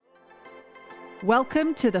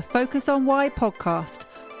Welcome to the Focus on Why podcast.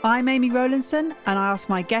 I'm Amy Rowlandson and I ask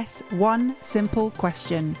my guests one simple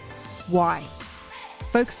question. Why?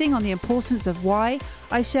 Focusing on the importance of why,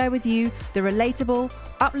 I share with you the relatable,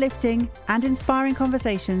 uplifting and inspiring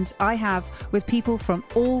conversations I have with people from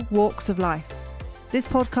all walks of life. This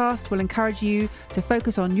podcast will encourage you to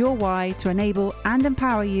focus on your why to enable and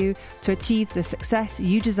empower you to achieve the success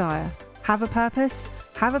you desire. Have a purpose,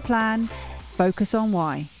 have a plan, focus on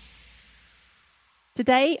why.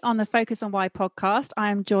 Today on the Focus on Why podcast,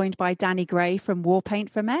 I am joined by Danny Gray from Warpaint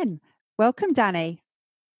for Men. Welcome, Danny.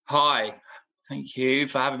 Hi, thank you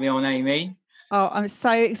for having me on, Amy. Oh, I'm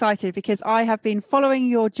so excited because I have been following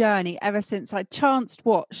your journey ever since I chanced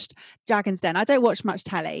watched Dragon's Den. I don't watch much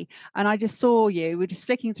telly, and I just saw you. We're just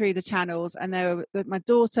flicking through the channels, and my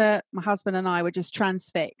daughter, my husband, and I were just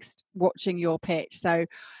transfixed watching your pitch. So,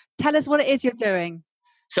 tell us what it is you're doing.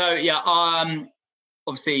 So,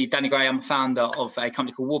 obviously, Danny Gray. I'm a founder of a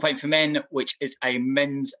company called Warpaint for Men, which is a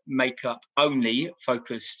men's makeup only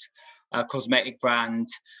focused cosmetic brand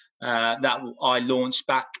that I launched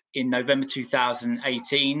back in November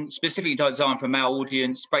 2018, specifically designed for a male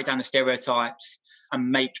audience, break down the stereotypes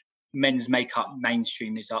and make men's makeup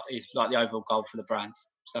mainstream is like the overall goal for the brand.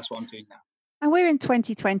 So that's what I'm doing now. And we're in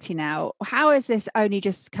 2020 now. How has this only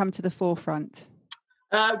just come to the forefront?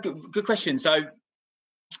 Good question. So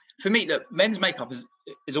for me, look, men's makeup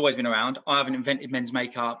has always been around. I haven't invented men's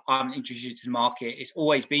makeup. I haven't introduced it to the market. It's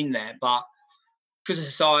always been there. But because of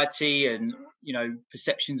society and,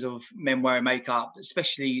 perceptions of men wearing makeup,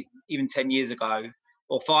 especially even 10 years ago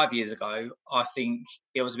or 5 years ago, I think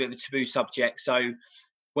it was a bit of a taboo subject. So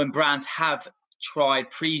when brands have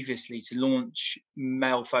tried previously to launch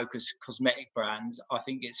male-focused cosmetic brands, I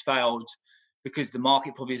think it's failed because the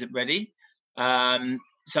market probably isn't ready.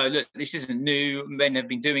 So look, this isn't new. Men have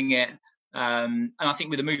been doing it. And I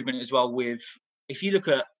think with the movement as well, if you look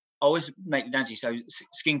at, I always make the analogy, so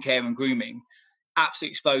skincare and grooming,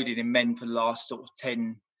 absolutely exploded in men for the last sort of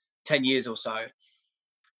 10 years or so.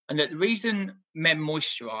 And the reason men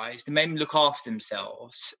moisturize, the men look after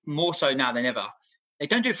themselves more so now than ever. They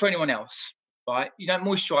don't do it for anyone else, right? You don't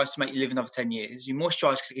moisturize to make you live another 10 years. You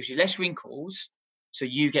moisturize because it gives you less wrinkles, so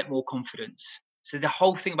you get more confidence. So the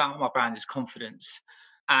whole thing about my brand is confidence.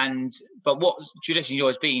 But what traditionally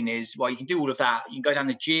always been is, well, you can do all of that. You can go down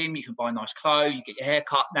the gym, you can buy nice clothes, you get your hair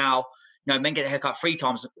cut now. Men get their hair cut 3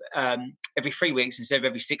 times every 3 weeks instead of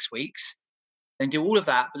every 6 weeks. Then do all of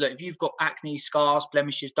that. But look, if you've got acne, scars,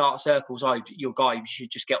 blemishes, dark circles, you're a guy, you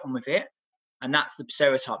should just get on with it. And that's the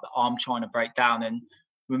stereotype that I'm trying to break down and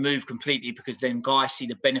remove completely, because then guys see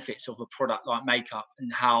the benefits of a product like makeup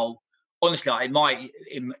and how, honestly,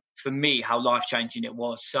 for me, how life-changing it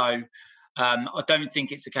was. So I don't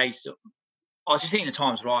think it's the case. I just think the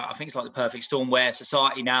time's right. I think it's like the perfect storm where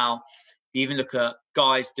society now, you even look at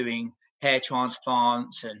guys doing hair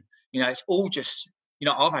transplants and, it's all just,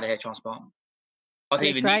 I've had a hair transplant. I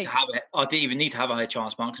didn't even need to have a hair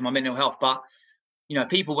transplant because of my mental health. But,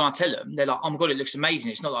 people, when I tell them, they're like, oh my God, it looks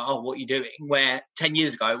amazing. It's not like, oh, what are you doing? Where 10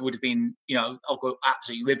 years ago, it would have been, I got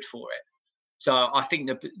absolutely ribbed for it. So I think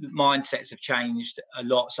the mindsets have changed a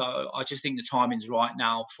lot. So I just think the timing's right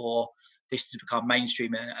now for this to become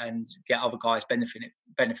mainstream and get other guys benefiting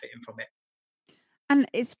from it. And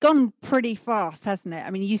it's gone pretty fast, hasn't it?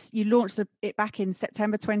 I mean, you launched it back in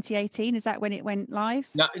September 2018. Is that when it went live?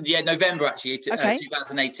 No, yeah, November actually,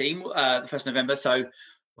 2018, the 1st November. So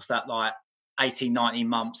what's that, like 18, 19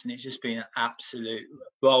 months? And it's just been an absolute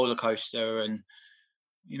roller coaster. And,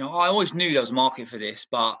 I always knew there was a market for this,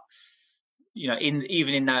 but,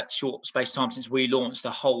 even in that short space of time since we launched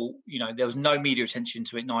the whole, there was no media attention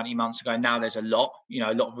to it 19 months ago. Now there's a lot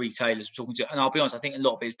of retailers talking to it. And I'll be honest, I think a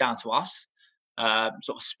lot of it is down to us.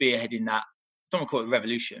 Sort of spearheading that, I don't want to call it a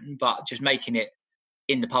revolution, but just making it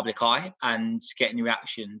in the public eye and getting the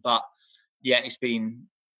reaction. But yeah, it's been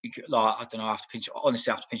like, I don't know, I have to pinch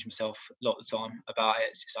myself a lot of the time about it.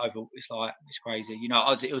 It's just it's crazy.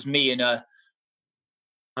 It was me and I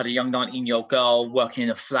had a young 19-year-old girl working in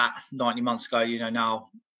a flat 90 months ago. Now,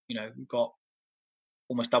 we've got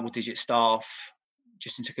almost double-digit staff,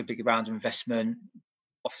 just took a bigger round of investment,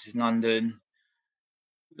 offices in London,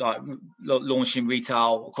 like launching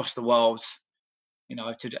retail across the world,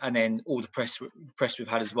 and then all the press we've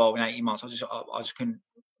had as well in 18 months. I just couldn't,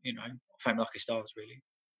 thank my lucky stars, really.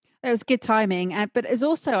 It was good timing, but it's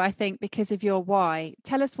also, I think, because of your why.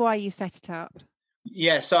 Tell us why you set it up.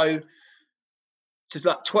 Yeah, so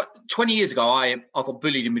like 20 years ago, I got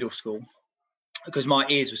bullied in middle school because my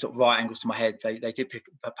ears were sort of right angles to my head. They did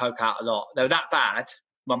poke out a lot. They were that bad.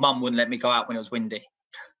 My mum wouldn't let me go out when it was windy.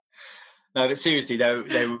 No, but seriously,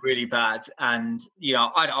 they were really bad. And, you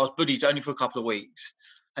know, I was bullied only for a couple of weeks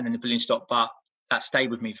and then the bullying stopped, but that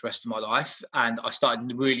stayed with me for the rest of my life. And I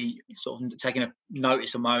started really sort of taking a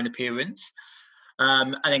notice of my own appearance.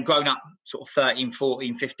 And then growing up, sort of 13,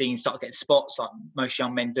 14, 15, started getting spots like most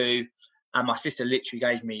young men do. And my sister literally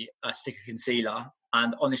gave me a stick of concealer.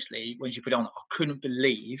 And honestly, when she put it on, I couldn't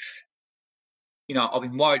believe, you know, I've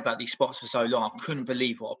been worried about these spots for so long. I couldn't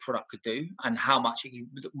believe what a product could do and how much it can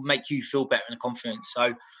make you feel better and confident.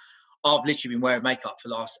 So I've literally been wearing makeup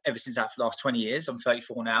ever since that, for the last 20 years. I'm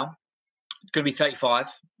 34 now. It's going to be 35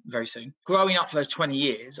 very soon. Growing up for those 20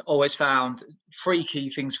 years, I always found three key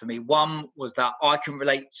things for me. One was that I can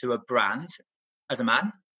relate to a brand as a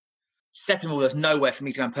man. Second of all, there's nowhere for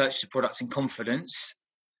me to go and purchase products in confidence.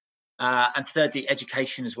 And thirdly,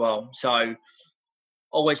 education as well. So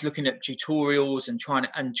always looking at tutorials and trying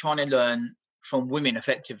to learn from women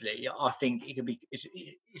effectively. I think it could be,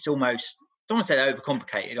 it's almost, I don't want to say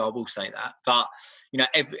overcomplicated, I will say that, but you know,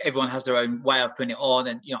 everyone has their own way of putting it on,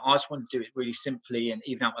 and you know, I just wanted to do it really simply and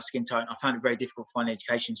even out my skin tone. I found it very difficult to find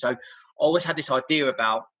education, so I always had this idea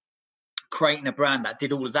about creating a brand that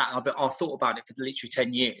did all of that. And I thought about it for literally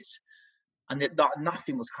 10 years, and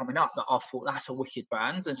nothing was coming up that I thought that's a wicked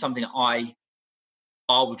brand and something that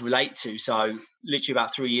I would relate to. So literally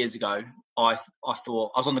about 3 years ago, I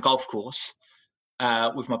thought, I was on the golf course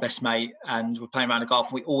with my best mate, and we're playing around the golf,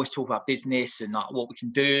 and we always talk about business and like what we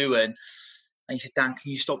can do. And he said, Dan,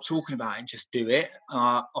 can you stop talking about it and just do it?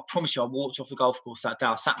 I promise you, I walked off the golf course that day.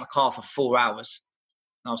 I sat in my car for 4 hours,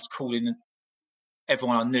 and I was calling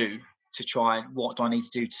everyone I knew to try, what do I need to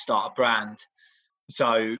do to start a brand?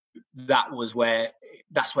 So that's where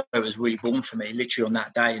it was really born for me, literally on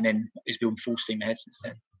that day, and then it's been full steam ahead since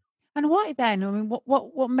then. And why then? I mean,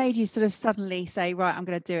 what made you sort of suddenly say, right, I'm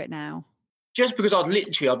going to do it now? Just because I've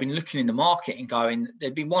been looking in the market and going,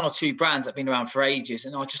 there'd been one or two brands that have been around for ages,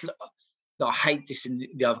 and I hate this in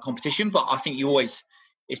the other competition, but I think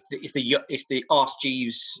it's the Ask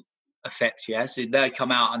Jeeves effect, yeah. So they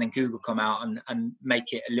come out and then Google come out and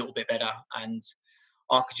make it a little bit better, and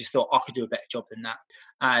I just thought I could do a better job than that.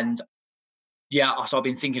 And yeah, so I've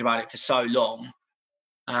been thinking about it for so long,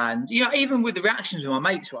 and you know, even with the reactions with my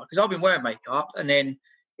mates, right? Because I've been wearing makeup, and then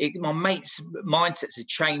my mates' mindsets had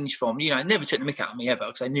changed from, you know, it never took the mick out of me ever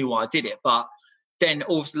because they knew why I did it, but then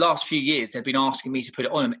over the last few years, they've been asking me to put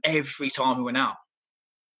it on them every time we went out.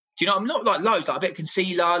 Do you know? I'm not like loads, like a bit of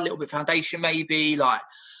concealer, a little bit of foundation, maybe, like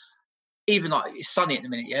even like it's sunny at the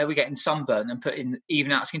minute, yeah, we're getting sunburn and putting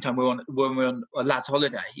even out skin tone. When we're on a lad's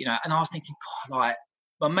holiday, you know, and I was thinking, God, like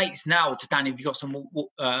my mates now just, Dan, have you got some?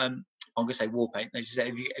 I'm gonna say war paint. They just say,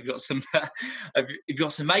 have you got some? Have you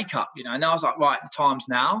got some makeup? You know, and I was like, right, the time's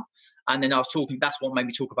now. And then I was talking. That's what made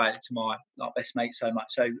me talk about it to my best mate so much.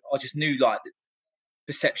 So I just knew like the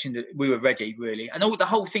perception that we were ready, really, and the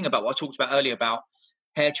whole thing about what I talked about earlier about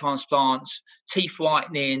hair transplants, teeth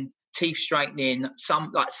whitening, teeth straightening,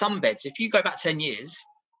 sunbeds. If you go back 10 years,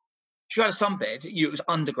 if you had a sunbed, it was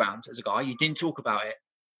underground as a guy. You didn't talk about it.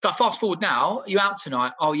 But fast forward now, you out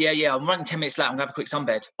tonight? Oh yeah, I'm running 10 minutes late. I'm gonna have a quick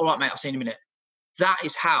sunbed. All right, mate, I'll see you in a minute. That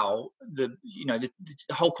is how the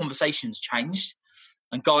whole conversation's changed,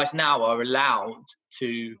 and guys now are allowed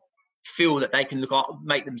to feel that they can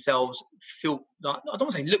make themselves feel like, I don't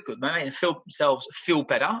want to say look good, but they feel themselves feel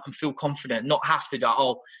better and feel confident, not have to go,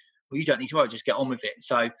 oh, well, you don't need to worry, just get on with it.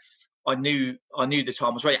 So I knew the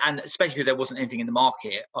time was ready, and especially because there wasn't anything in the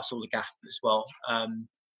market, I saw the gap as well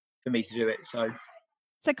for me to do it.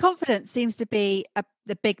 So confidence seems to be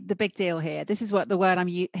the big deal here. This is what the word I'm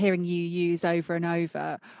hearing you use over and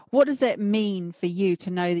over. What does it mean for you to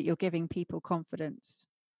know that you're giving people confidence?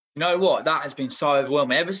 You know what? That has been so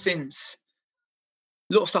overwhelming. Ever since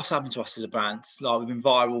a lot of stuff's happened to us as a brand. Like we've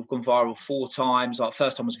gone viral 4 times. Like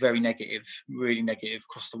first time was very negative, really negative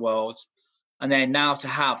across the world. And then now to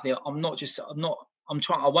have I'm not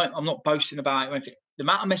boasting about it or anything. The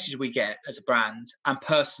amount of messages we get as a brand and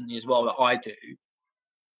personally as well that I do,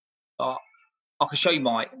 I can show you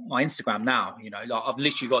my Instagram now. You know, like I've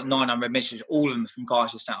literally got 900 messages, all of them from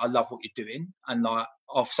guys just saying, I love what you're doing. And like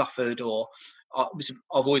I've suffered, or I've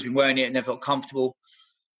always been wearing it and never felt comfortable.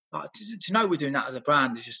 To know we're doing that as a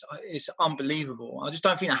brand is it's unbelievable. I just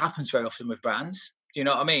don't think that happens very often with brands. Do you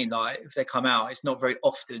know what I mean? Like if they come out, it's not very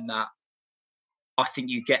often that I think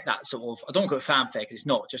you get that sort of, I don't call it fanfare because it's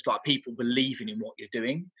not, just like people believing in what you're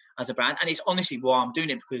doing as a brand. And it's honestly why I'm doing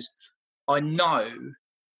it, because I know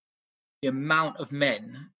the amount of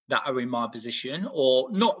men that are in my position, or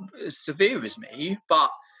not as severe as me, but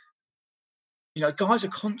you know, guys are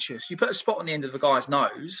conscious. You put a spot on the end of a guy's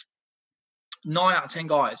nose, 9 out of 10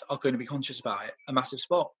 guys are going to be conscious about it, a massive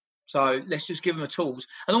spot. So let's just give them the tools.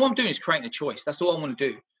 And all I'm doing is creating a choice. That's all I want to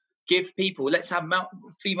do. Give people, let's have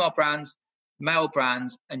female brands, male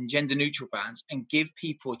brands, and gender neutral brands, and give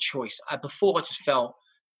people a choice. Before I just felt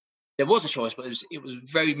there was a choice, but it was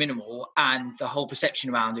very minimal, and the whole perception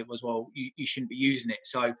around it was, well, you shouldn't be using it.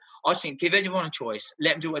 So I just think give anyone a choice,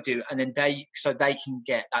 let them do what I do, and then they can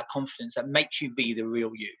get that confidence that makes you be the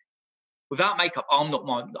real you. Without makeup, I'm not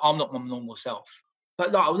my normal self.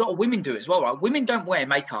 But like a lot of women do as well, right? Women don't wear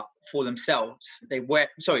makeup for themselves. They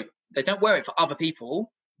don't wear it for other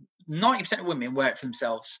people. 90% of women wear it for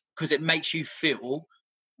themselves because it makes you feel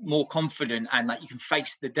more confident and like you can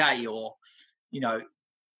face the day, or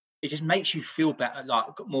it just makes you feel better, like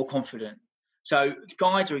more confident. So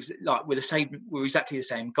guys are we're exactly the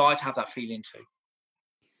same. Guys have that feeling too.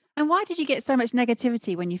 And why did you get so much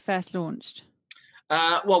negativity when you first launched?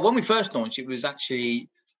 Well, when we first launched, it was actually,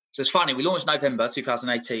 so it's funny, we launched November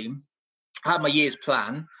 2018. I had my year's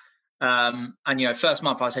plan. And first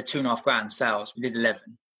month I said 2.5 grand sales. We did 11.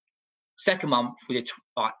 Second month we did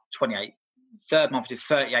 28. Third month we did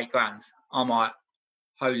 38 grand. I'm like,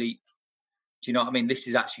 holy, do you know what I mean? This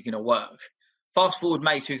is actually going to work. Fast forward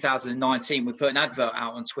May 2019, we put an advert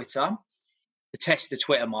out on Twitter to test the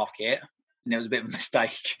Twitter market. And it was a bit of a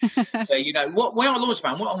mistake. So, when I launched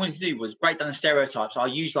brand, what I wanted to do was break down the stereotypes. I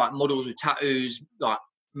used like models with tattoos, like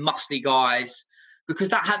musty guys, because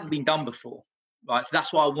that hadn't been done before, right? So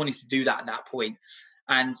that's why I wanted to do that at that point.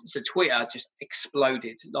 And so Twitter just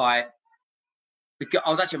exploded. Like, I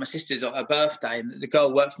was actually at my sister's at her birthday, and the girl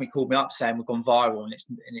who worked for me called me up saying we've gone viral and it's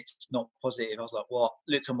not positive. I was like, what?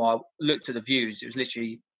 Looked at the views. It was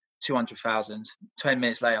literally 200,000. 10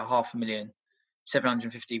 minutes later, 500,000.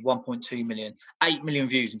 750, 1.2 million, 8 million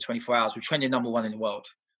views in 24 hours. We're trending number 1 in the world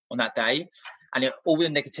on that day. And all the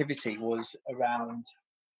negativity was around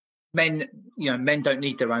men, men don't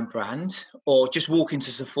need their own brand, or just walk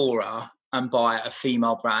into Sephora and buy a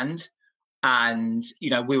female brand. And,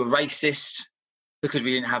 we were racist because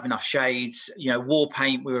we didn't have enough shades, war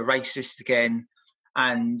paint, we were racist again.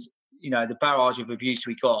 And, the barrage of abuse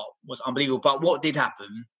we got was unbelievable. But what did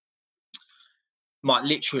happen,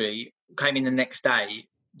 literally came in the next day,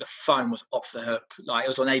 the phone was off the hook. Like, it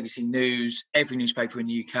was on ABC News, every newspaper in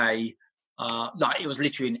the UK. It was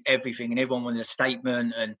literally in everything, and everyone wanted a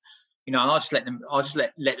statement. And I just let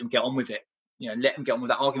them get on with it. Let them get on with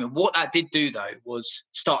that argument. What that did do though was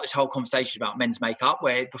start this whole conversation about men's makeup,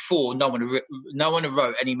 where before no one had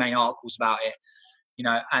wrote any main articles about it.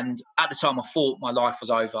 And at the time I thought my life was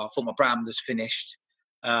over. I thought my brand was finished.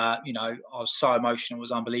 I was so emotional, it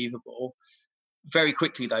was unbelievable. Very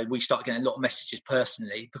quickly though, we started getting a lot of messages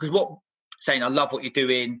personally, because saying I love what you're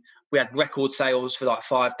doing. We had record sales for like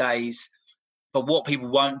 5 days. But what people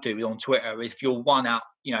won't do on Twitter, if you're one out,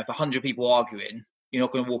 if 100 people arguing, you're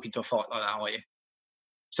not going to walk into a fight like that, are you?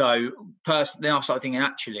 So then I started thinking,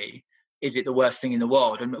 actually, is it the worst thing in the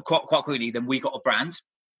world? And quite quickly, then we got a brand. Do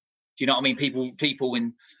you know what I mean?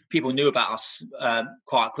 People knew about us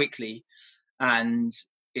quite quickly, and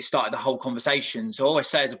it started the whole conversation. So I always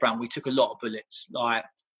say, as a brand, we took a lot of bullets. Like,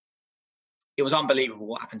 it was unbelievable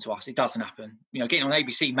what happened to us. It doesn't happen. Getting on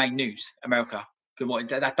ABC main news, America, good morning.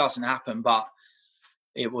 That doesn't happen. But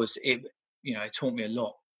it taught me a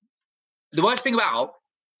lot. The worst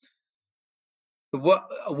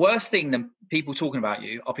thing than people talking about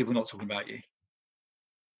you are people not talking about you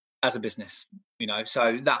as a business.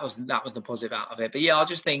 So that was the positive out of it. But yeah, I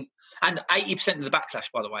just think, and 80% of the backlash,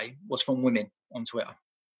 by the way, was from women on Twitter.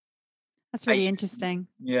 That's really interesting.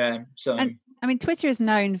 Yeah. So, and I mean, Twitter is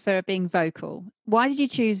known for being vocal. Why did you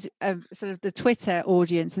choose sort of the Twitter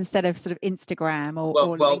audience instead of sort of Instagram or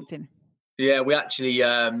LinkedIn? Yeah, we actually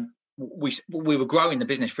we were growing the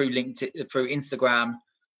business through LinkedIn, through Instagram,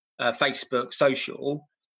 Facebook, social,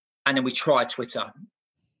 and then we tried Twitter.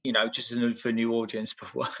 Just for a new audience.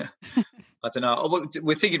 I don't know.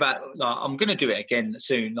 We're thinking about. I'm going to do it again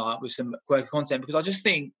soon, with some great content, because I just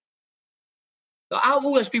think, out of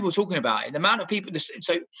all those people talking about it, the amount of people.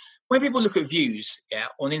 So when people look at views,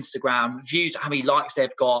 on Instagram, views, how many likes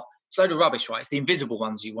they've got, it's a load of rubbish, right? It's the invisible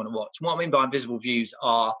ones you want to watch. And what I mean by invisible views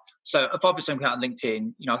are, so if I put something out on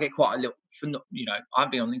LinkedIn, I get quite a little. I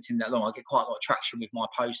haven't been on LinkedIn that long. I get quite a lot of traction with my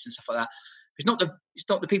posts and stuff like that. It's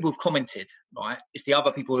not the people who've commented, right? It's the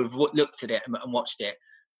other people who've looked at it and watched it,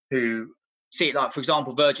 who see it. Like, for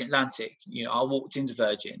example, Virgin Atlantic. I walked into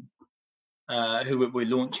Virgin, who we're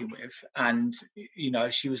launching with, and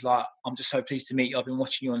she was like, "I'm just so pleased to meet you. I've been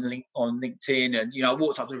watching you on LinkedIn." And I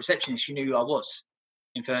walked up to the receptionist. She knew who I was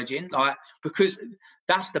in Virgin, because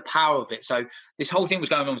that's the power of it. So this whole thing was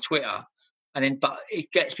going on with Twitter. And then, but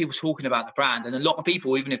it gets people talking about the brand, and a lot of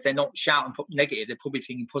people, even if they're not shouting negative, they're probably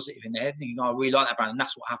thinking positive in their head, thinking, "Oh, I really like that brand," and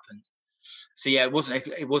that's what happened. So yeah, it wasn't a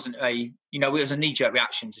it was a knee-jerk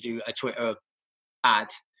reaction to do a Twitter ad,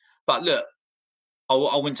 but look, I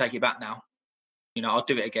wouldn't take it back now. I'll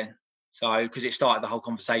do it again. So because it started the whole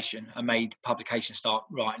conversation and made publications start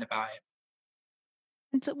writing about it.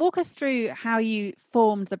 And to walk us through how you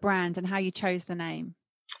formed the brand and how you chose the name.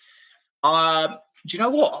 Do you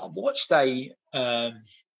know what? I watched I don't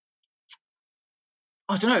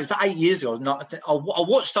know, it was about 8 years ago. I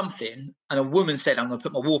watched something and a woman said, "I'm going to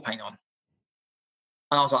put my war paint on."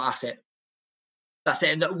 And I was like, "That's it. That's it."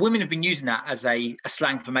 And women have been using that as a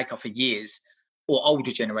slang for makeup for years, or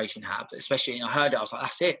older generation have, especially. And I heard it, I was like,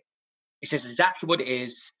 "That's it. It says exactly what it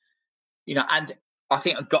is." And I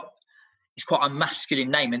think it's quite a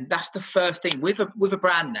masculine name. And that's the first thing with a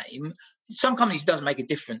brand name. Some companies, it doesn't make a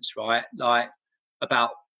difference, right? Like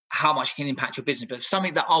about how much it can impact your business. But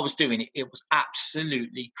something that I was doing, it was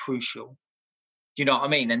absolutely crucial. Do you know what I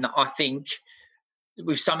mean? And I think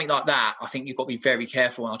with something like that, I think you've got to be very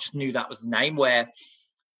careful. And I just knew that was the name where,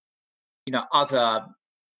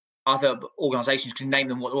 other organizations can name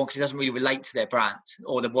them what they want because it doesn't really relate to their brand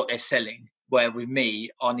or what they're selling. Where with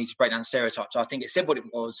me, I need to break down stereotypes. So I think it said what it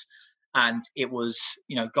was. And it was,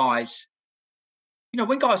 guys,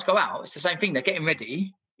 when guys go out, it's the same thing. They're getting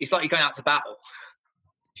ready. It's like you're going out to battle.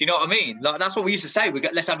 Do you know what I mean? Like that's what we used to say.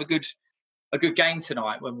 Let's have a good game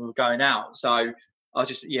tonight when we were going out. So I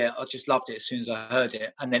just loved it as soon as I heard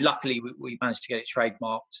it. And then luckily we managed to get it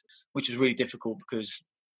trademarked, which was really difficult because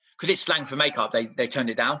it's slang for makeup. They turned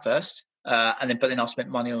it down first, but then I spent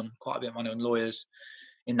quite a bit of money on lawyers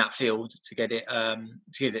in that field to get it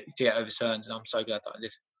to get overturned. And I'm so glad that I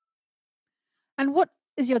did. And what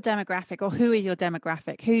is your demographic, or who is your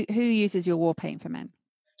demographic? Who uses your war paint for men?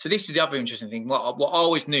 So this is the other interesting thing. What I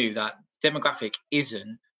always knew, that demographic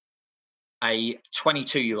isn't a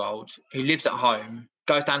 22-year-old who lives at home,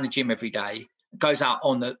 goes down the gym every day, goes out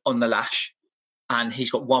on the lash, and he's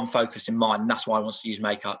got one focus in mind, and that's why he wants to use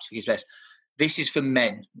makeup to his best. This is for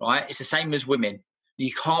men, right? It's the same as women.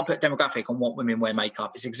 You can't put demographic on what women wear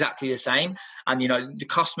makeup. It's exactly the same. And the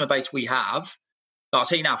customer base we have, I'll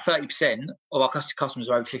tell you now, 30% of our customers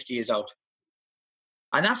are over 50 years old.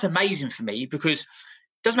 And that's amazing for me because it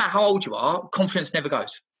doesn't matter how old you are, confidence never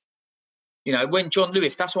goes. When John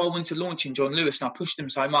Lewis, that's why I wanted to launch in John Lewis, and I pushed them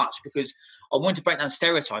so much because I wanted to break down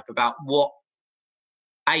stereotype about what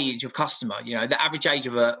age of customer, the average age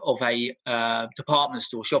of a department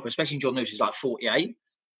store shopper, especially in John Lewis, is like 48.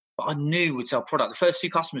 But I knew would sell product. The first two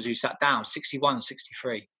customers who sat down, 61 and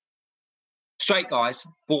 63. Straight guys,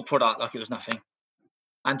 bought product like it was nothing.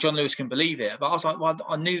 And John Lewis couldn't believe it. But I was like, well,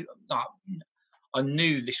 I knew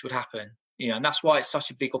this would happen. And that's why it's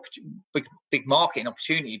such a big market and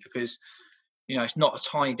opportunity because, it's not a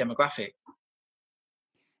tiny demographic.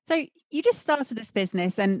 So you just started this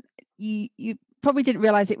business and you probably didn't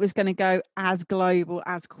realize it was going to go as global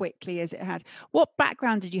as quickly as it had. What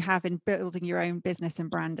background did you have in building your own business and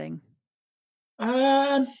branding?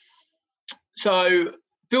 So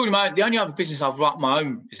building the only other business I've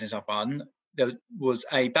run, there was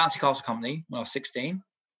a bouncy castle company when I was 16.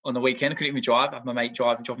 On the weekend, I couldn't even drive. I had my mate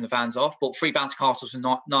driving, dropping the vans off. Bought 3 bouncy castles for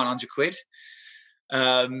 900 quid.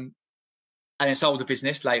 And then sold the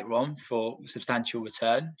business later on for a substantial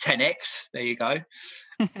return. 10x, there you go.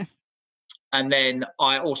 And then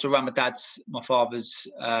I also ran my father's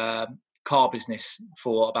car business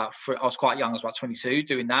for about I was quite young, I was about 22,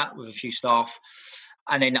 doing that with a few staff.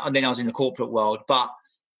 And then I was in the corporate world. But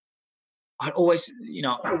I've always been,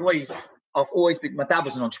 my dad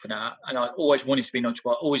was an entrepreneur and I always wanted to be an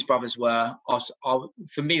entrepreneur. All his brothers were.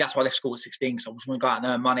 For me, that's why I left school at 16 because I just wanted to go out and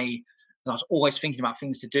earn money. And I was always thinking about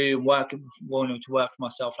things to do and wanting to work for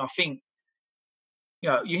myself. And I think,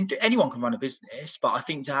 anyone can run a business, but I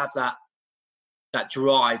think to have that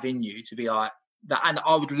drive in you to be like that, and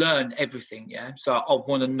I would learn everything. Yeah. So I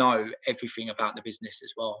want to know everything about the business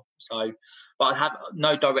as well. So, but I have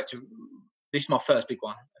no direct. This is my first big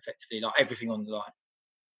one, effectively, like everything on the line.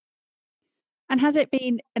 And has it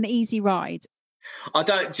been an easy ride?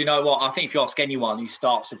 Do you know what? I think if you ask anyone who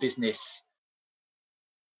starts a business,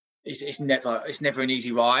 it's never an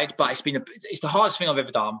easy ride, but it's the hardest thing I've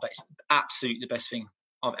ever done, but it's absolutely the best thing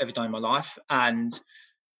I've ever done in my life. And,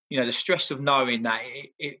 the stress of knowing that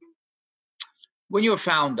when you're a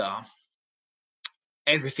founder,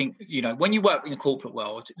 everything, when you work in the corporate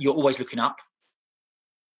world, you're always looking up.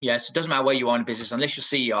 Yes, it doesn't matter where you are in a business, unless you're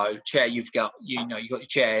CEO, chair, you've got your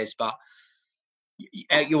chairs, but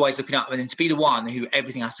you're always looking up. And then to be the one who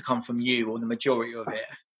everything has to come from you, or the majority of it,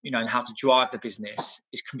 and how to drive the business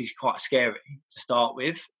can be quite scary to start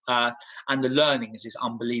with. And the learnings is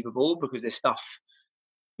unbelievable because there's stuff,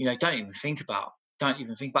 don't even think about. Like,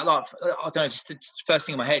 I don't know, just the first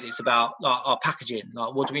thing in my head is about like our packaging.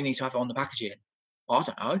 Like, what do we need to have on the packaging? Well, I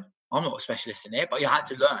don't know. I'm not a specialist in it, but you had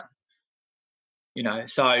to learn,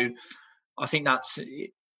 so I think I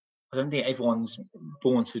don't think everyone's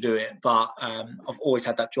born to do it, but I've always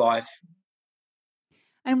had that drive.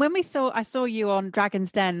 And when I saw you on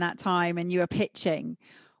Dragon's Den that time and you were pitching,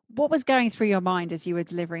 what was going through your mind as you were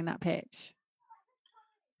delivering that pitch?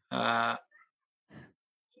 Can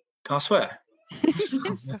I swear?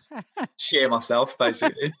 Share myself,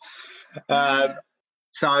 basically.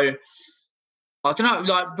 So I don't know,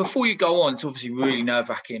 like before you go on, it's obviously really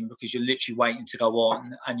nerve-wracking because you're literally waiting to go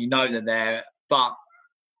on and they're there. But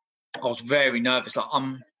I was very nervous. Like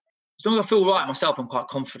as long as I feel right myself, I'm quite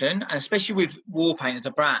confident. And especially with Warpaint as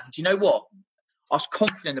a brand, you know what? I was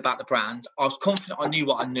confident about the brand. I was confident I knew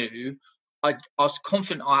what I knew. I was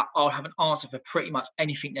confident I'll have an answer for pretty much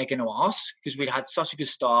anything they're going to ask because we'd had such a good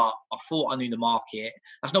start. I thought I knew the market.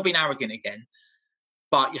 That's not being arrogant again,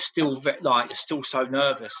 but you're still so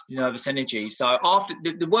nervous energy. So after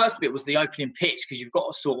the worst bit was the opening pitch because you've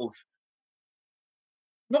got to sort of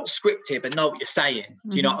not script it, but know what you're saying.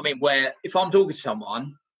 Do you know what I mean? Where if I'm talking to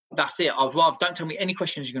someone, that's it. I'd rather don't tell me any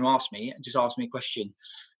questions you're going to ask me and just ask me a question.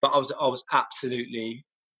 But I was absolutely,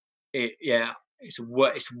 yeah. It's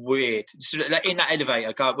weird. In that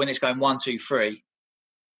elevator, when it's going 1, 2, 3,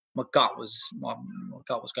 my gut was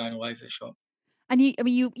going all over the shop. And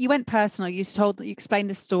you went personal. You explained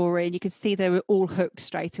the story, and you could see they were all hooked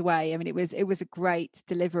straight away. I mean, it was a great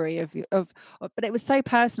delivery of, but it was so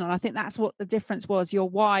personal. And I think that's what the difference was. Your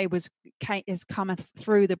why is coming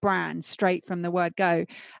through the brand straight from the word go,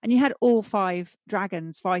 and you had all 5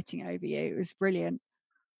 dragons fighting over you. It was brilliant.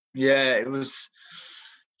 Yeah, it was.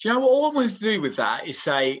 Do you know what I wanted to do with that is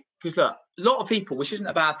say, because look, a lot of people, which isn't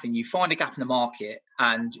a bad thing, you find a gap in the market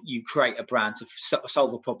and you create a brand to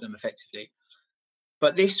solve a problem effectively.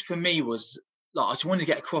 But this for me was like, I just wanted to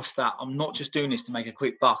get across that I'm not just doing this to make a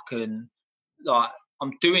quick buck, and like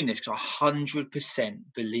I'm doing this because I 100%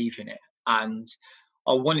 believe in it. And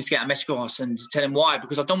I wanted to get a message across and to tell them why,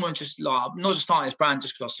 because I don't want to I'm not just starting this brand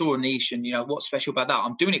just because I saw a niche and, what's special about that.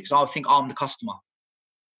 I'm doing it because I think I'm the customer.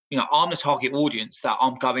 I'm the target audience that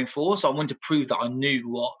I'm going for. So I wanted to prove that I knew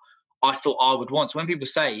what I thought I would want. So when people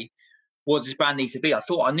say, what does this brand need to be? I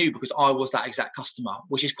thought I knew because I was that exact customer,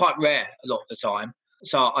 which is quite rare a lot of the time.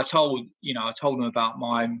 So I told them about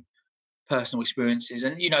my personal experiences,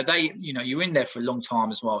 and you're in there for a long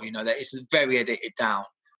time as well. That it's very edited down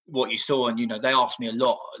what you saw, and they asked me a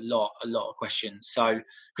lot of questions. So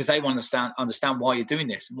because they want to understand why you're doing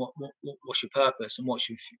this and what's your purpose and what's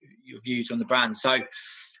your views on the brand. So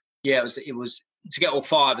yeah, it was to get all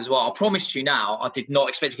 5 as well. I promised you now, I did not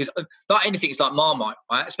expect it, because like anything, it's like Marmite,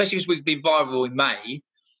 right? Especially because we've been viral in May.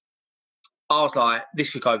 I was like,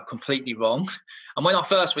 this could go completely wrong. And when I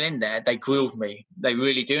first went in there, they grilled me. They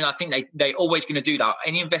really do. And I think they always going to do that.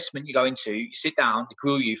 Any investment you go into, you sit down, they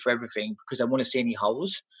grill you for everything because they want to see any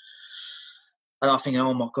holes. And I was thinking,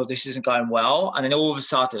 oh my God, this isn't going well. And then all of a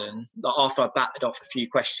sudden, like after I batted off a few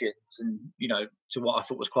questions and, to what I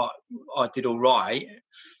thought I did all right,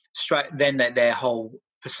 straight then their whole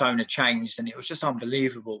persona changed, and it was just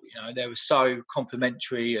unbelievable. They were so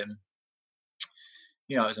complimentary, and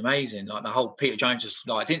it was amazing. Like the whole Peter Jones just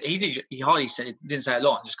like he hardly didn't say a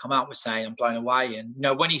lot and just come out with saying I'm blown away. And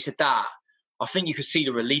when he said that, I think you could see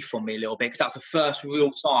the relief from me a little bit, because that's the first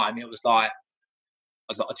real time it was like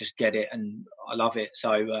I just get it and I love it.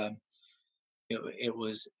 So it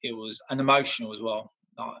was an emotional as well.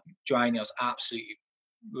 Like draining, I was absolutely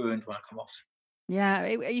ruined when I come off. Yeah,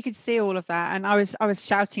 you could see all of that, and I was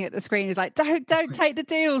shouting at the screen. It's like, don't take the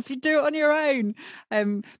deals. You do it on your own,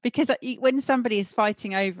 because when somebody is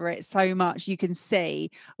fighting over it so much, you can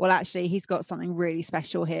see, well, actually, he's got something really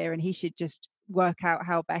special here, and he should just work out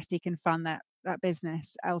how best he can fund that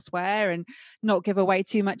business elsewhere and not give away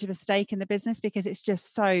too much of a stake in the business, because it's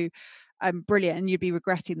just so brilliant, and you'd be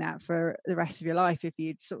regretting that for the rest of your life if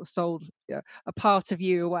you'd sort of sold a part of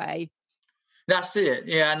you away. That's it,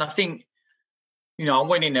 yeah, and I think. I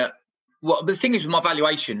went in at the thing is with my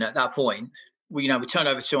valuation at that point, we turned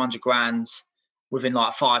over 200 grand within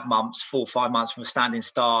like 5 months, 4 or 5 months from a standing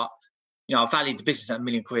start. I valued the business at £1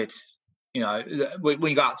 million.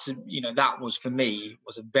 When you go out to, that was for me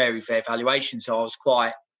was a very fair valuation. So I was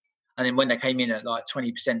quite, and then when they came in at like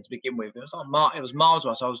 20% to begin with, it was miles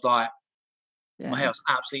away. So I was like, my house,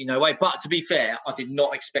 absolutely no way. But to be fair, I did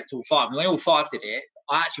not expect all 5. And when all 5 did it,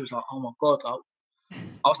 I actually was like, oh my God, like,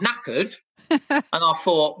 I was knackered, and I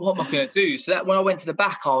thought, what am I going to do? So that when I went to the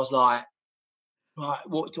back, I was like, right,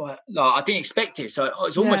 what do I like? I didn't expect it, so it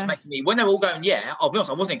was almost Yeah. making me. When they were all going, yeah, I'll be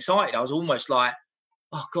honest, I wasn't excited. I was almost like,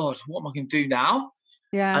 oh God, what am I going to do now?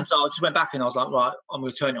 Yeah. And so I just went back and I was like, right, I'm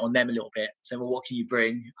going to turn it on them a little bit. So, well, what can you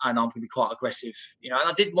bring? And I'm going to be quite aggressive, And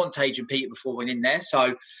I did want Tage and Peter before we went in there,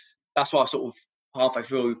 so that's why I sort of halfway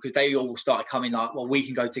through, because they all started coming like, well, we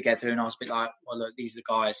can go together, and I was a bit like, well, look, these are the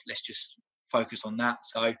guys. Let's just focus on that.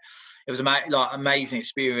 So it was amazing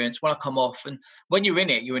experience. When I come off, and when you're in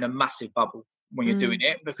it, you're in a massive bubble when you're doing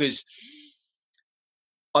it, because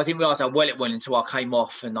I didn't realise how well it went until I came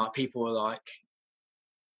off, and like people were like,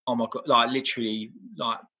 oh my God, like literally,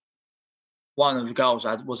 like one of the girls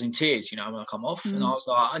was in tears, when I come off, and I was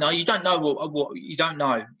like, no, you don't know what you don't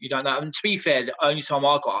know. And to be fair, the only time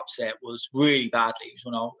I got upset was really badly. It was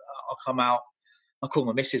when I come out, I call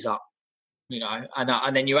my missus up,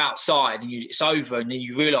 and then you're outside and it's over, and then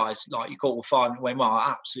you realise like you got all five and went, well,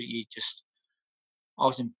 I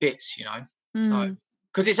was in bits, So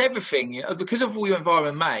because it's everything, because of all your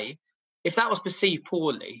environment, mate. If that was perceived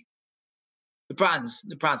poorly, the brand's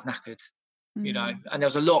knackered. And there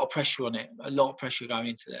was a lot of pressure on it, a lot of pressure going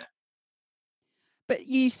into there. But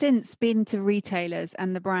you've since been to retailers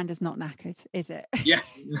and the brand is not knackered, is it? Yeah,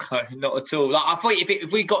 no, not at all. Like I thought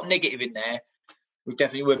if we got negative in there, we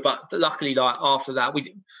definitely would. But luckily, like after that, we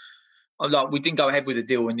didn't go ahead with the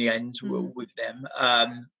deal in the end with them.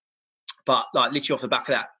 But like literally off the back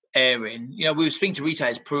of that airing, we were speaking to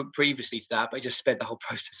retailers previously to that, but it just sped the whole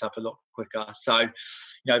process up a lot quicker. So,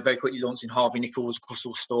 very quickly launching Harvey Nichols across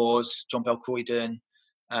all stores, John Bell Croydon,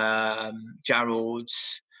 Jarrold's,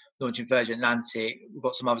 launching Virgin Atlantic. We've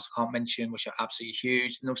got some others I can't mention, which are absolutely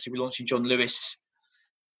huge. And obviously we're launching John Lewis.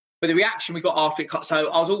 But the reaction we got after it cut, so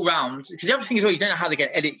I was all round, because the other thing is, well, you don't know how they're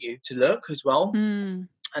going to edit you to look as well. And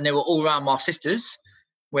they were all around my sisters.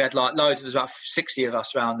 We had like loads, there was about 60 of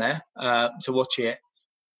us around there to watch it.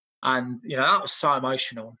 And, that was so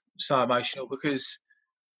emotional because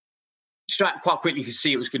quite quickly you could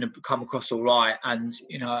see it was going to come across all right. And,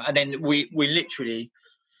 and then we literally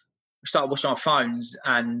started watching our phones,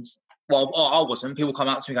 and, well, I wasn't. People come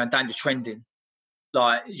up to me going, Dan, you're trending.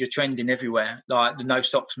 Like, you're trending everywhere. Like, the No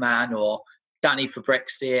Stocks Man, or Danny for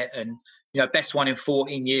Brexit, and, best one in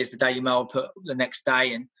 14 years, the Daily Mail put the next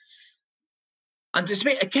day. And just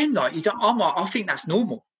again, like, I think that's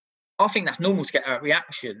normal. I think that's normal to get a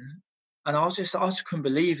reaction. And I just couldn't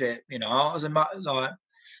believe it. I was like,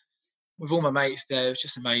 with all my mates there, it was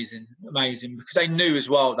just amazing, because they knew as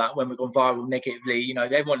well that when we've gone viral negatively,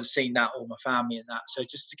 everyone had seen that, all my family and that. So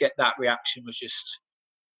just to get that reaction was just,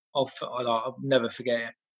 I'll never forget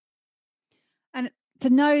it. And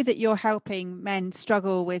to know that you're helping men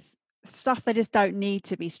struggle with stuff they just don't need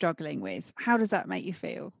to be struggling with, how does that make you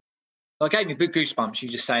feel? It gave me big goosebumps, you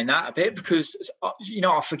just saying that a bit, because,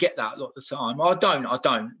 I forget that a lot of the time. I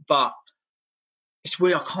don't, but it's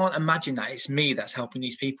weird. I can't imagine that it's me that's helping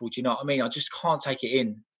these people. Do you know what I mean? I just can't take it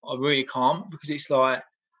in. I really can't, because it's like,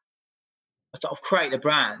 I've created a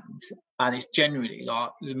brand, and it's generally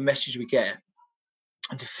like the message we get,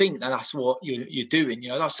 and to think that that's what you're doing.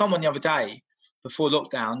 Like someone the other day before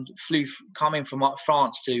lockdown coming from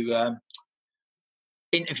France to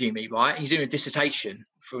interview me. Right, he's doing a dissertation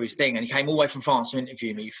for his thing, and he came all the way from France to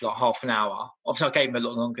interview me for like half an hour. Obviously, I gave him a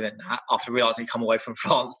lot longer than that after realising he'd come all the way from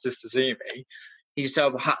France just to see me. He just said,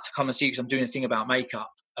 I had to come and see you because I'm doing a thing about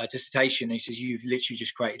makeup, dissertation. And he says, you've literally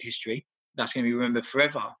just created history. That's going to be remembered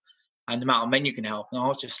forever. And the amount of men you can help. And I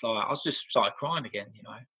was just started crying again,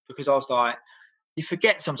 because I was like, you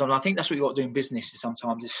forget sometimes. I think that's what you got to do in business, is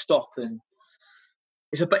sometimes is stop, and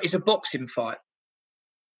it's a boxing fight.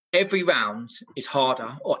 Every round is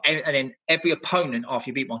harder, and then every opponent after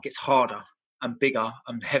you beat one gets harder and bigger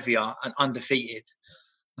and heavier and undefeated.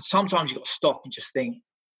 And sometimes you've got to stop and just think,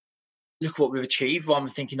 look what we've achieved, rather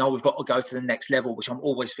than thinking, we've got to go to the next level, which I'm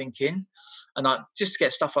always thinking. And just to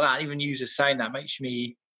get stuff like that, even users saying that, makes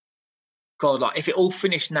me, God, like, if it all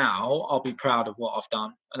finished now, I'll be proud of what I've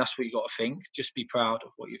done. And that's what you got to think. Just be proud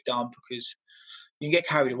of what you've done, because you can get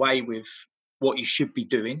carried away with what you should be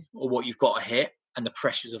doing or what you've got to hit and the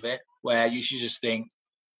pressures of it, where you should just think,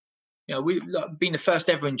 we've been the first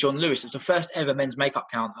ever in John Lewis. It was the first ever men's makeup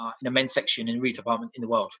counter in a men's section in the retail department in the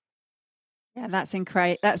world. Yeah, that's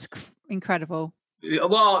incredible.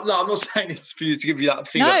 Well, no, I'm not saying it's for you to give you that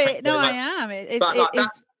figure. No, I am. That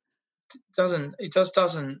doesn't.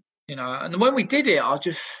 And when we did it, I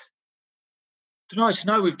just don't know. I just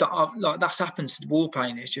know we've done, like, that's happened to the wall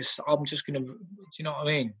paint. It's just, I'm just gonna. Do you know what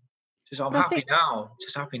I mean? I'm happy now.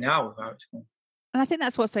 Just happy now with how it's gone. And I think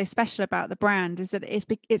that's what's so special about the brand, is that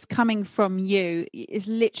it's coming from you. It's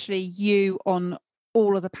literally you on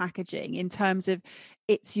all of the packaging in terms of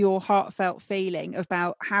it's your heartfelt feeling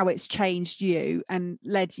about how it's changed you and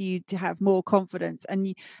led you to have more confidence.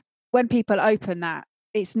 And when people open that,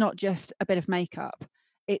 it's not just a bit of makeup,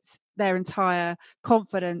 it's their entire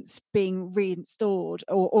confidence being reinstalled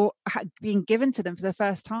or being given to them for the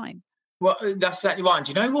first time. Well, that's exactly right. And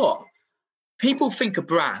do you know what? People think a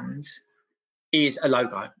brand is a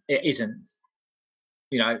logo. It isn't.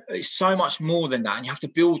 It's so much more than that, and you have to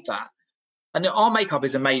build that. And our makeup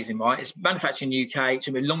is amazing, right? It's manufactured in the UK. It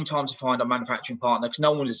took me a long time to find a manufacturing partner because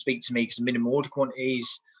no one wanted to speak to me because of minimum order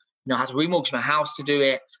quantities. I had to remortgage my house to do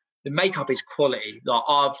it. The makeup is quality. Like,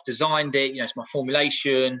 I've designed it. It's my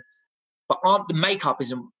formulation. But the makeup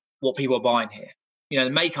isn't what people are buying here. The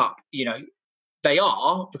makeup, they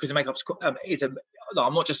are, because the makeup is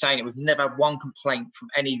I'm not just saying it. We've never had one complaint from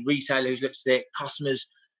any retailer who's looked at it. Customers,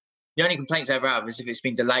 the only complaints they ever have is if it's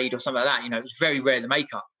been delayed or something like that. It's very rare, the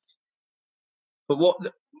makeup. But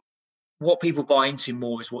what people buy into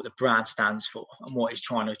more is what the brand stands for and what it's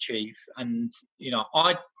trying to achieve. And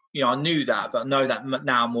I knew that, but I know that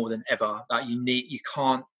now more than ever, that you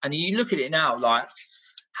can't. And you look at it now, like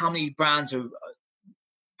how many brands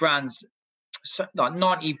like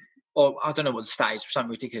 90, or I don't know what the stat is,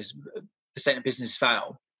 something ridiculous percent of business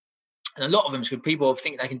fail. And a lot of them is because people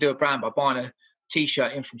think they can do a brand by buying a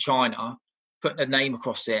t-shirt in from China, putting a name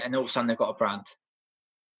across it, and all of a sudden they've got a brand.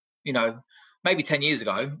 Maybe 10 years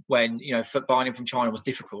ago when, buying in from China was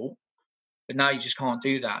difficult, but now you just can't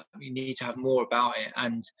do that. You need to have more about it.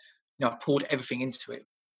 And, I've poured everything into it.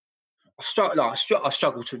 I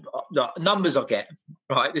struggle to, numbers I get,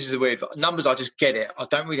 right? This is a weird, numbers, I just get it. I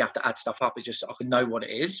don't really have to add stuff up. It's just, I can know what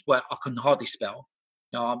it is, where I can hardly spell.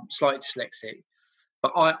 I'm slightly dyslexic.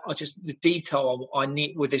 But I just, the detail I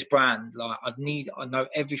need with this brand, like I know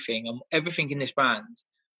everything, and everything in this brand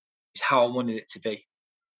is how I wanted it to be.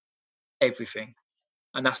 Everything.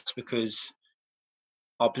 And that's because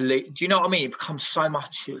I believe, do you know what I mean? It becomes so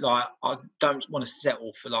much like, I don't want to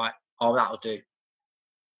settle for like, oh, that'll do.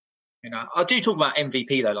 I do talk about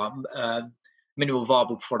MVP though, like minimal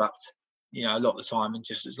viable product, a lot of the time, and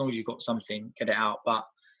just as long as you've got something, get it out. But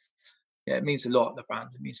yeah, it means a lot, the brand.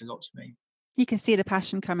 It means a lot to me. You can see the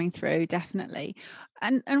passion coming through, definitely.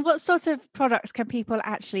 And what sort of products can people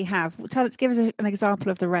actually have? Give us an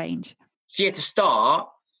example of the range. So yeah, to start,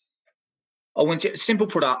 I want simple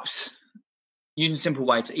products, using simple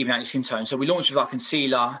way to even out your skin tone. So we launched with our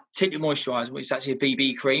concealer, tinted moisturiser, which is actually a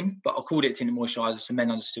BB cream, but I called it tinted moisturiser so men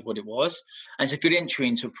understood what it was. And it's a good entry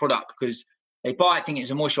into a product because they buy it thinking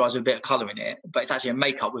it's a moisturiser with a bit of colour in it, but it's actually a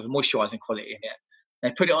makeup with a moisturising quality in it.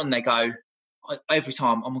 They put it on, they go, every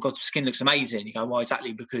time, oh my God, the skin looks amazing. You go, well,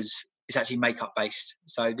 exactly, because it's actually makeup based.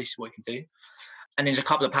 So this is what you can do. And there's a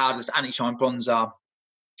couple of powders, anti-shine bronzer,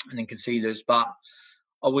 and then concealers, but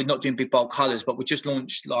we're not doing big bold colours, but we just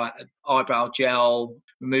launched like an eyebrow gel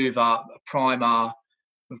remover, a primer.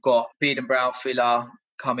 We've got beard and brow filler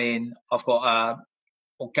coming. I've got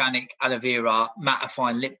organic aloe vera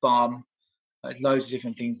mattifying lip balm. There's loads of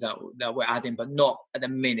different things that we're adding, but not at the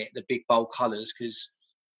minute the big bold colours, because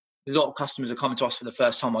a lot of customers are coming to us for the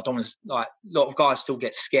first time. I don't want to, like, a lot of guys still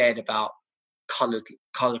get scared about colored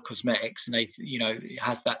cosmetics, and it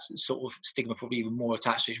has that sort of stigma probably even more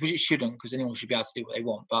attached to it, which it shouldn't, because anyone should be able to do what they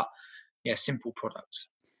want. But yeah, simple products.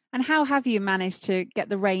 And how have you managed to get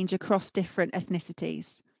the range across different ethnicities?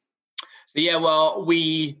 So yeah, well,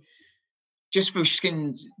 we just with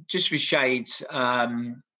shades, I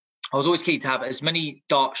was always keen to have as many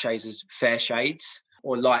dark shades as fair shades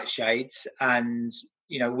or light shades, and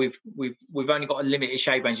we've only got a limited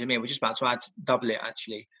shade range. We're just about to double it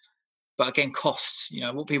actually. But again, costs.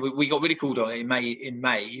 We got ridiculed on it in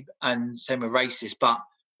May, and same with racist. But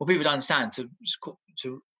what people don't understand, to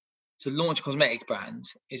launch a cosmetic brand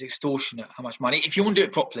is extortionate. How much money? If you want to do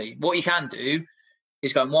it properly, what you can do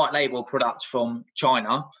is go and white label products from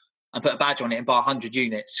China and put a badge on it and buy 100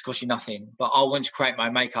 units. It costs you nothing. But I want to create my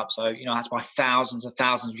makeup, so I had to buy thousands of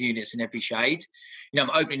units in every shade. My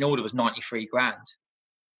opening order was 93 grand.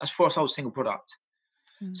 That's before I sold a single product.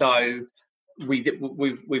 So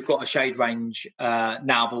we've got a shade range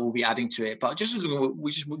now, but we'll be adding to it. But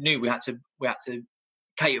we just knew we had to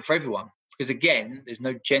cater for everyone, because again, there's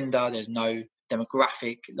no gender, there's no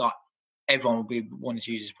demographic. Like, everyone will be wanting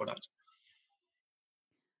to use this product.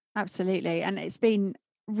 Absolutely, and it's been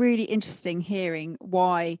really interesting hearing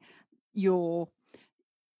why your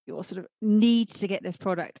sort of need to get this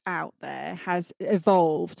product out there has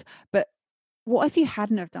evolved. But what if you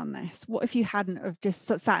hadn't have done this? What if you hadn't have just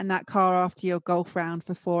sat in that car after your golf round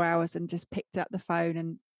for 4 hours and just picked up the phone?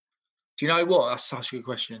 And do you know what? That's such a good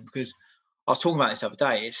question, because I was talking about this the other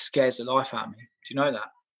day. It scares the life out of me. Do you know that?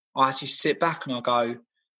 I actually sit back and I go,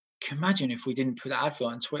 can you imagine if we didn't put that advert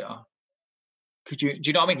on Twitter? Do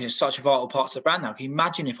you know what I mean? 'Cause it's such a vital part of the brand now. Can you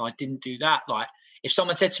imagine if I didn't do that? Like, if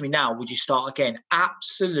someone said to me now, would you start again?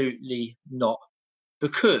 Absolutely not.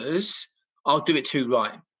 Because I'll do it too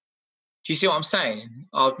right. Do you see what I'm saying?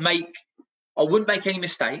 I wouldn't make any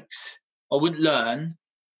mistakes. I wouldn't learn.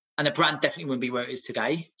 And the brand definitely wouldn't be where it is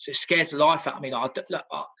today. So it scares the life out of me. Like,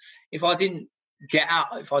 if I didn't get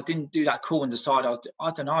out, if I didn't do that call and decide,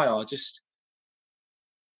 I don't know,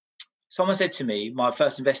 someone said to me, my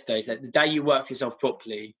first investor is that the day you work for yourself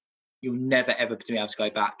properly, you'll never, ever be able to go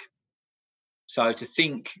back. So to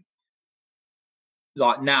think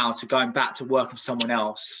like now to going back to work with someone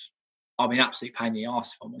else, I mean, absolute pain in the arse,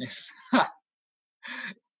 if I'm honest.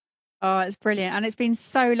 Oh, it's brilliant. And it's been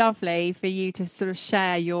so lovely for you to sort of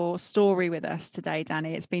share your story with us today,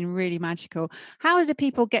 Danny. It's been really magical. How do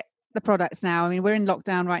people get the products now? I mean, we're in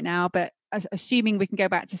lockdown right now, but assuming we can go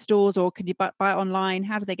back to stores, or could you buy it online?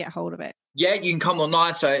 How do they get hold of it? Yeah, you can come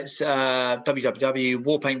online. So it's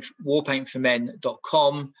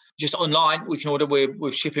www.warpaintformen.com. Just online, we can order.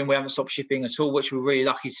 We're shipping. We haven't stopped shipping at all, which we're really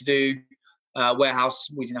lucky to do. Warehouse,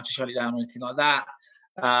 we didn't have to shut it down or anything like that.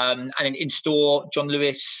 And then in store, John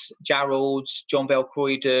Lewis, Jarrold's, John Bell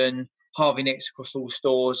Croydon, Harvey Nicks across all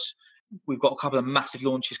stores. We've got a couple of massive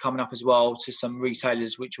launches coming up as well to some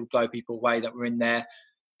retailers, which will blow people away that we're in there.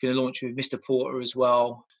 Going to launch with Mr. Porter as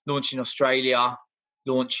well. Launching in Australia,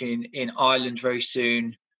 launching in Ireland very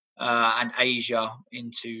soon, and Asia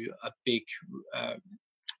into a big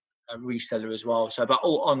reseller as well. So, but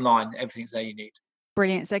all online, everything's there you need.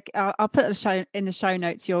 Brilliant. So I'll put in the show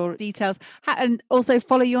notes your details, and also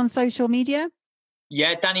follow you on social media.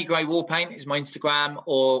 Yeah, Danny Gray Warpaint is my Instagram,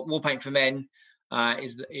 or Warpaint for Men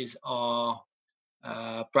is our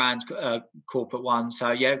brand corporate one.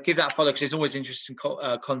 So yeah, give that a follow because there's always interesting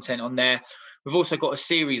content on there. We've also got a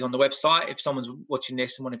series on the website. If someone's watching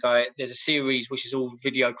this and want to go, there's a series which is all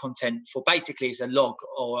video content for, basically it's a log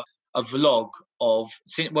or a vlog of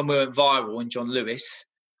since when we went viral in John Lewis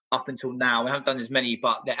up until now. We haven't done as many,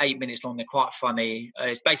 but they're 8 minutes long. They're quite funny.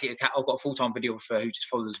 It's basically I've got a full-time videographer who just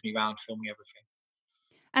follows me around filming everything.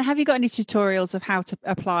 And have you got any tutorials of how to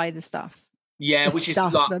apply the stuff? Yeah, the which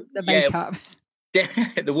stuff, is like the makeup.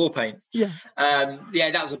 The war paint. Yeah.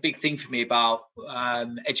 That was a big thing for me about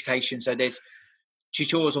education. So there's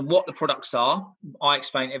tutorials on what the products are. I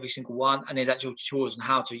explain every single one, and there's actual tutorials on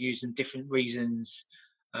how to use them, different reasons.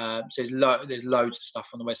 So there's loads of stuff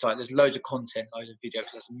on the website. There's loads of content, loads of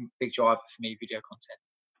videos. That's a big driver for me, video content.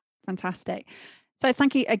 Fantastic. So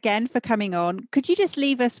thank you again for coming on. Could you just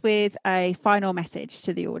leave us with a final message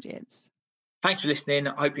to the audience? Thanks for listening.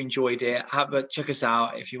 I hope you enjoyed it. Check us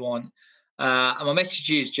out if you want. And my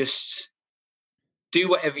message is just do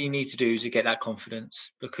whatever you need to do to get that confidence,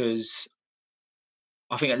 because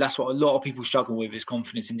I think that's what a lot of people struggle with, is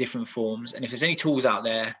confidence in different forms. And if there's any tools out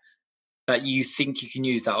there that you think you can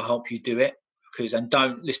use that will help you do it, and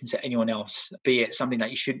don't listen to anyone else, be it something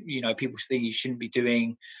that you should, people think you shouldn't be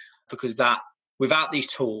doing, because that without these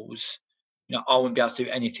tools, I wouldn't be able to do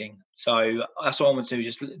anything. So that's what I want to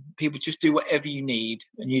do. People just do whatever you need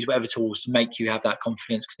and use whatever tools to make you have that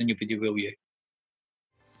confidence, because then you'll be the real you.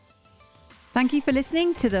 Thank you for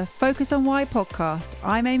listening to the Focus on Why podcast.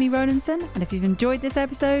 I'm Amy Rowlandson, and if you've enjoyed this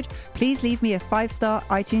episode, please leave me a 5-star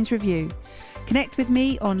iTunes review. Connect with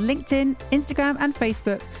me on LinkedIn, Instagram and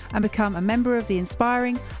Facebook, and become a member of the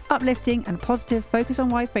inspiring, uplifting and positive Focus on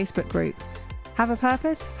Why Facebook group. Have a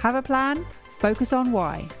purpose, have a plan, focus on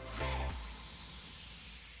why.